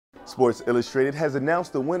Sports Illustrated has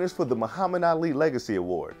announced the winners for the Muhammad Ali Legacy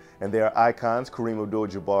Award, and they are icons Kareem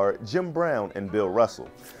Abdul-Jabbar, Jim Brown, and Bill Russell.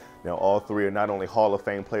 Now, all three are not only Hall of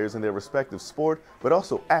Fame players in their respective sport, but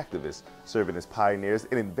also activists, serving as pioneers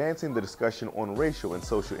in advancing the discussion on racial and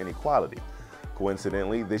social inequality.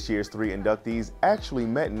 Coincidentally, this year's three inductees actually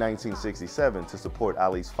met in 1967 to support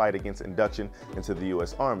Ali's fight against induction into the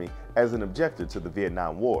U.S. Army as an objector to the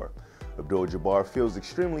Vietnam War. Abdul-Jabbar feels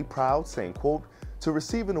extremely proud, saying, quote, "To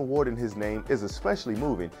receive an award in his name is especially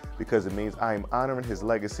moving because it means I am honoring his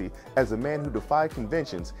legacy as a man who defied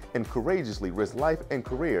conventions and courageously risked life and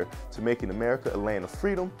career to making America a land of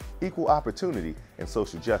freedom, equal opportunity, and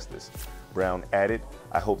social justice." Brown added,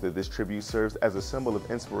 "I hope that this tribute serves as a symbol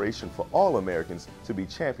of inspiration for all Americans to be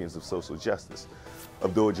champions of social justice."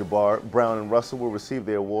 Abdul-Jabbar, Brown, and Russell will receive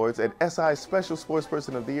their awards at SI's Special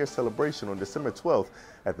Sportsperson of the Year celebration on December 12th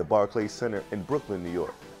at the Barclays Center in Brooklyn, New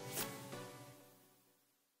York.